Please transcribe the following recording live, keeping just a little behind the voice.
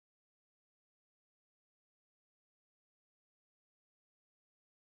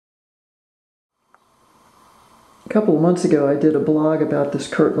A couple of months ago I did a blog about this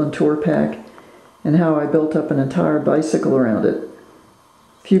Kirtland Tour Pack and how I built up an entire bicycle around it.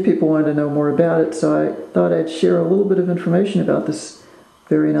 Few people wanted to know more about it, so I thought I'd share a little bit of information about this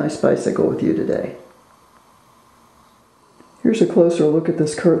very nice bicycle with you today. Here's a closer look at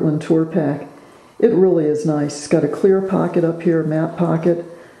this Kirtland Tour Pack. It really is nice. It's got a clear pocket up here, map pocket,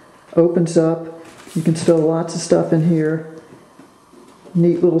 opens up. You can stow lots of stuff in here.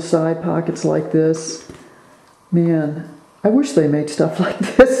 Neat little side pockets like this. Man, I wish they made stuff like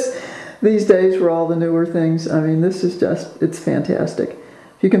this these days for all the newer things. I mean, this is just, it's fantastic.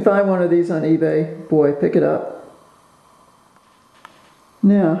 If you can find one of these on eBay, boy, pick it up.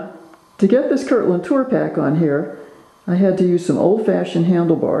 Now, to get this Kirtland Tour Pack on here, I had to use some old-fashioned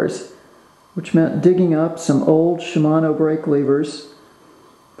handlebars, which meant digging up some old Shimano brake levers.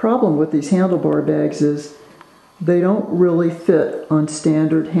 Problem with these handlebar bags is they don't really fit on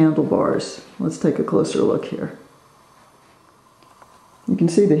standard handlebars. Let's take a closer look here. You can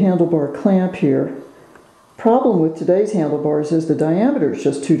see the handlebar clamp here. Problem with today's handlebars is the diameter is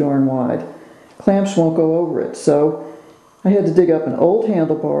just too darn wide. Clamps won't go over it, so I had to dig up an old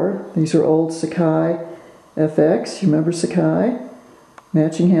handlebar. These are old Sakai FX. You remember Sakai?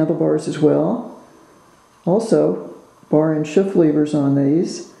 Matching handlebars as well. Also, bar and shift levers on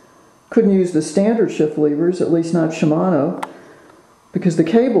these. Couldn't use the standard shift levers, at least not Shimano, because the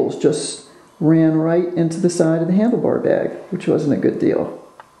cables just ran right into the side of the handlebar bag, which wasn't a good deal.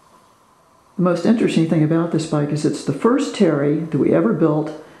 The most interesting thing about this bike is it's the first Terry that we ever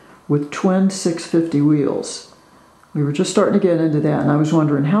built with twin 650 wheels. We were just starting to get into that, and I was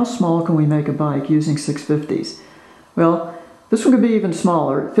wondering, how small can we make a bike using 650s? Well, this one could be even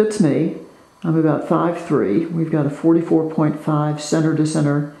smaller. It fits me. I'm about 5'3". We've got a 44.5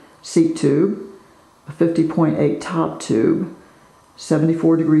 center-to-center seat tube, a 50.8 top tube,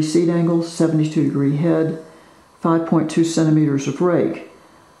 74-degree seat angles, 72-degree head, 5.2 centimeters of rake.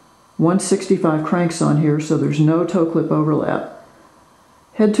 165 cranks on here, so there's no toe clip overlap.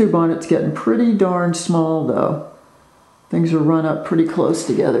 Head tube on it's getting pretty darn small though. Things are run up pretty close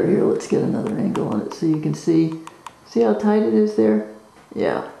together here. Let's get another angle on it so you can see. See how tight it is there?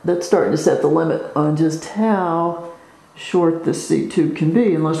 Yeah, that's starting to set the limit on just how short this seat tube can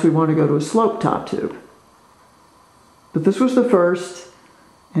be, unless we want to go to a slope top tube. But this was the first,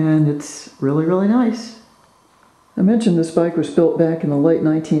 and it's really, really nice. I mentioned this bike was built back in the late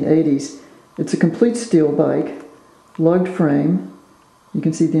 1980s. It's a complete steel bike, lugged frame. You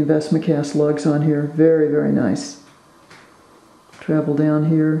can see the investment cast lugs on here. Very, very nice. Travel down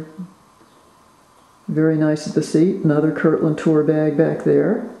here. Very nice at the seat. Another Kirtland Tour bag back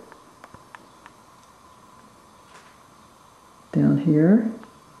there. Down here.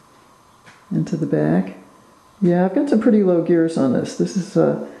 Into the back. Yeah, I've got some pretty low gears on this. This is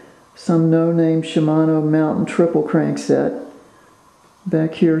some no-name Shimano Mountain triple crank set.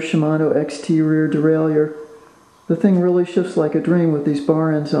 Back here, Shimano XT rear derailleur. The thing really shifts like a dream with these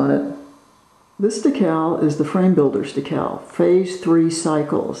bar ends on it. This decal is the Frame Builders decal, Phase 3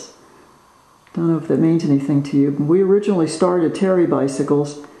 Cycles. Don't know if that means anything to you. When we originally started Terry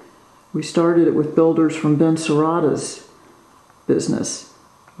bicycles, we started it with builders from Ben Serrata's business.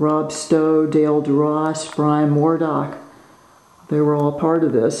 Rob Stowe, Dale DeRoss, Brian Mordock. They were all part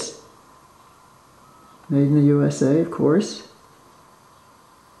of this. Made in the USA, of course.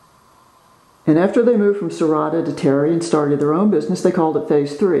 And after they moved from Serrata to Terry and started their own business, they called it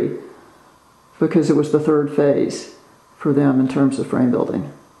Phase 3 because it was the third phase for them in terms of frame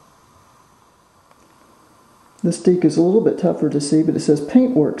building. This deck is a little bit tougher to see, but it says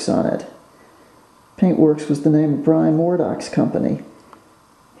Paintworks on it. Paintworks was the name of Brian Mordock's company.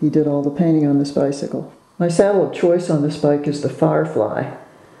 He did all the painting on this bicycle. My saddle of choice on this bike is the Firefly.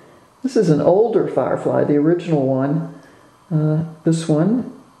 This is an older Firefly, the original one. This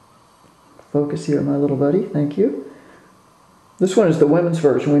one, focus here, my little buddy, thank you. This one is the women's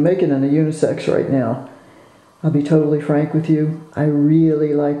version. We make it in a unisex right now. I'll be totally frank with you. I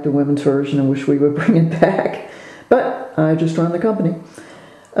really like the women's version and wish we would bring it back. But I just run the company.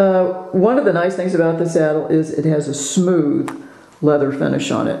 One of the nice things about the saddle is it has a smooth leather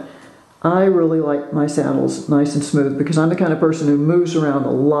finish on it. I really like my saddles nice and smooth because I'm the kind of person who moves around a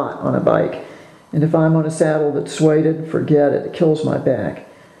lot on a bike. And if I'm on a saddle that's suede, forget it. It kills my back.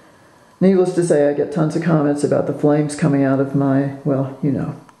 Needless to say, I get tons of comments about the flames coming out of my, well, you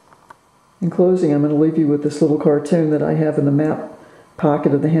know. In closing, I'm going to leave you with this little cartoon that I have in the map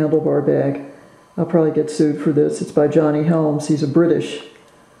pocket of the handlebar bag. I'll probably get sued for this. It's by Johnny Helms. He's a British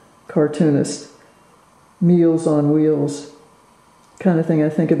cartoonist. Meals on wheels. Kind of thing I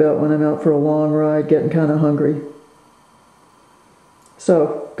think about when I'm out for a long ride, getting kind of hungry.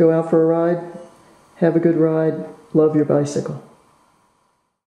 So, go out for a ride, have a good ride, Love your bicycle.